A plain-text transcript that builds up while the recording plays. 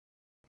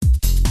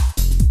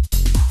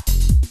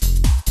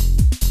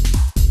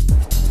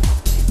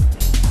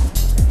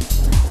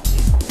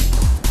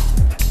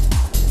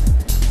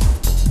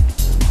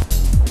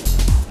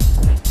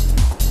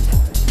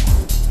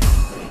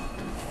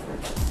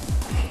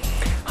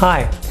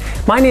Hi,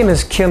 my name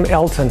is Kim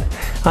Elton.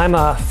 I'm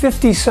a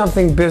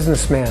 50-something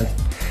businessman.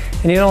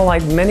 And you know,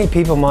 like many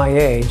people my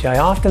age, I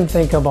often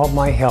think about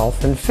my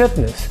health and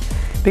fitness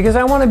because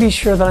I want to be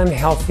sure that I'm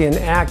healthy and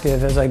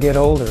active as I get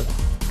older.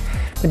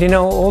 But you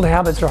know, old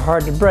habits are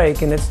hard to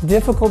break, and it's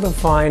difficult to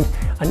find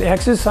an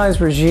exercise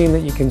regime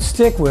that you can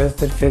stick with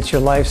that fits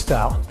your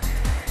lifestyle.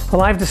 Well,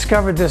 I've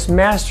discovered this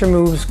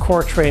Mastermoves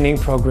core training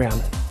program.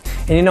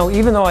 And you know,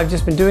 even though I've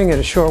just been doing it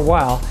a short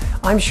while,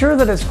 I'm sure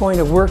that it's going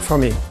to work for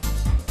me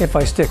if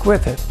I stick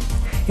with it.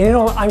 And you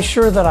know, I'm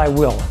sure that I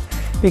will,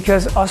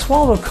 because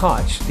Oswaldo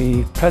Koch,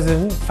 the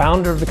president,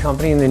 founder of the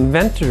company, and the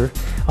inventor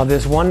of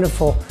this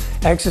wonderful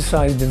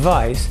exercise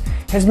device,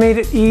 has made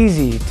it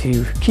easy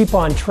to keep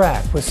on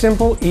track with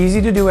simple, easy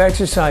to do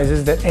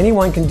exercises that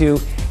anyone can do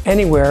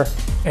anywhere,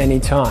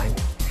 anytime.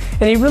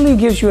 And he really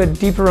gives you a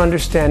deeper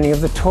understanding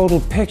of the total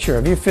picture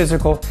of your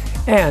physical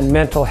and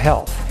mental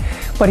health.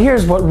 But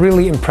here's what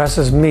really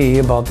impresses me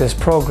about this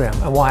program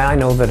and why I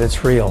know that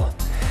it's real.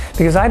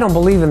 Because I don't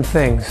believe in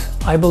things,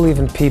 I believe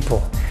in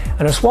people.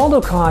 And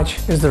Oswaldo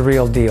Koch is the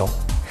real deal.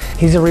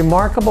 He's a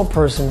remarkable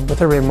person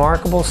with a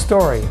remarkable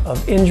story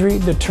of injury,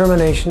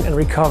 determination, and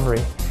recovery.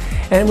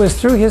 And it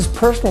was through his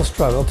personal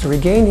struggle to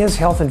regain his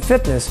health and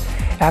fitness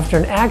after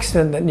an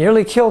accident that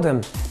nearly killed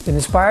him that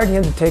inspired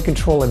him to take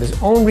control of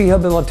his own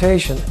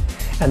rehabilitation.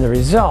 And the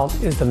result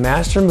is the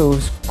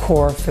Mastermoves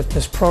Core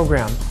Fitness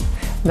Program.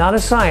 Not a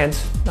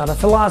science, not a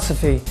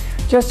philosophy,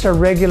 just a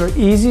regular,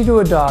 easy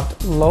to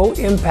adopt, low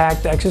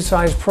impact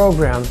exercise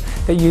program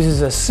that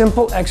uses a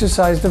simple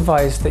exercise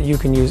device that you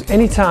can use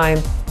anytime,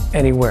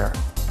 anywhere.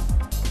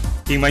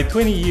 In my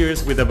 20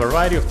 years with a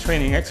variety of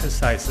training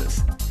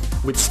exercises,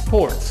 with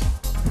sports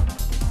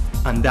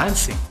and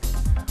dancing,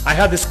 I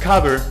have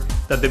discovered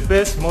that the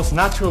best, most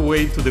natural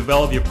way to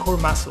develop your core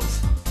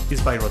muscles is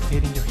by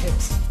rotating your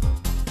hips.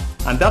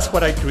 And that's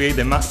what I create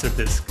the Master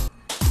Disc.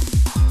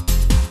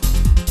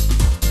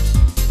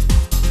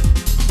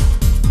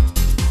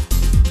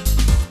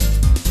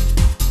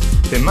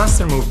 The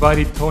Mastermove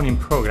Body Toning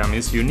Program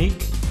is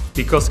unique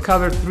because it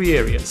covers 3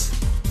 areas: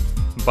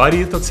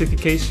 body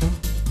detoxification,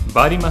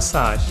 body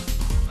massage,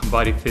 and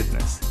body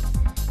fitness.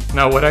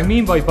 Now, what I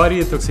mean by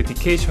body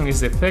detoxification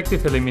is the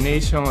effective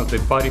elimination of the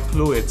body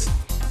fluids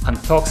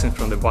and toxins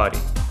from the body.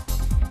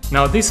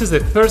 Now, this is the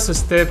first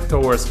step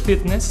towards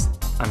fitness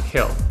and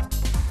health.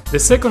 The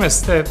second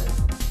step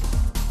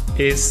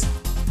is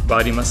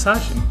body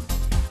massaging.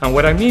 And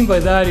what I mean by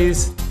that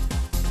is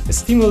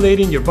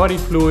stimulating your body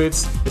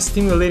fluids,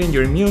 stimulating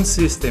your immune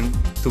system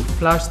to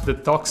flush the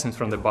toxins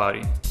from the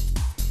body.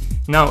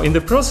 Now, in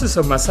the process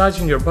of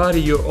massaging your body,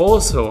 you're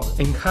also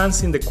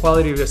enhancing the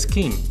quality of your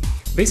skin.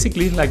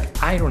 Basically, it's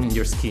like ironing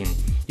your skin.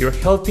 You're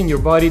helping your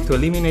body to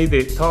eliminate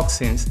the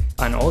toxins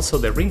and also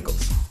the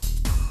wrinkles.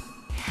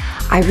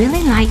 I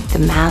really like the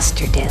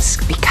Master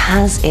Disc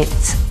because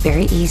it's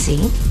very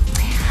easy.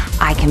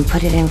 I can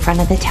put it in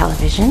front of the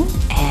television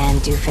and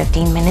do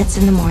 15 minutes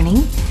in the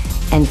morning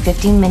and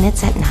 15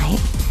 minutes at night,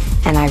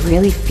 and I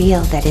really feel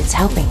that it's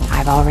helping.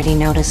 I've already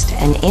noticed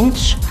an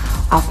inch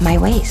off my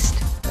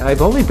waist.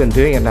 I've only been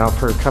doing it now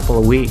for a couple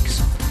of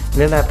weeks,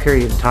 and in that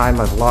period of time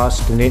I've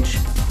lost an inch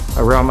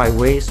around my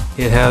waist.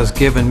 It has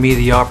given me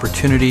the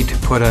opportunity to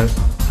put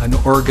an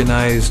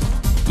organized,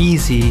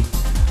 easy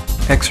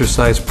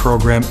exercise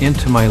program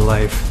into my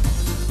life.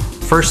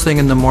 First thing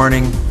in the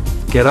morning,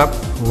 get up,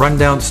 run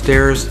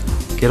downstairs,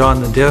 get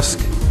on the disc.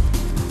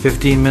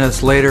 15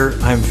 minutes later,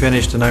 I'm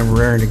finished and I'm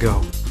raring to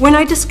go. When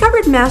I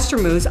discovered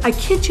Mastermoves, I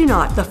kid you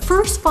not, the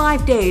first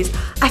 5 days,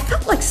 I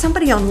felt like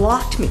somebody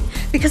unlocked me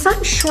because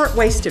I'm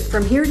short-waisted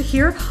from here to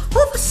here.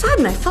 All of a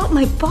sudden, I felt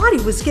my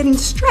body was getting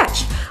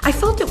stretched. I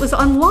felt it was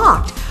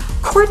unlocked.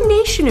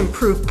 Coordination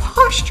improved,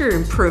 posture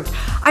improved.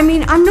 I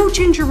mean, I'm no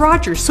Ginger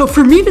Rogers, so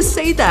for me to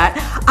say that,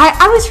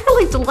 I was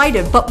really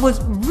delighted, but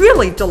was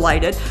really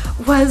delighted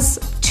was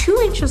 2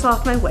 inches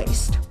off my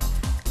waist,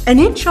 an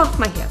inch off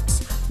my hips.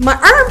 My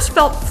arms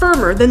felt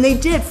firmer than they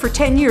did for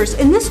 10 years,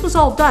 and this was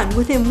all done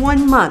within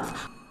 1 month.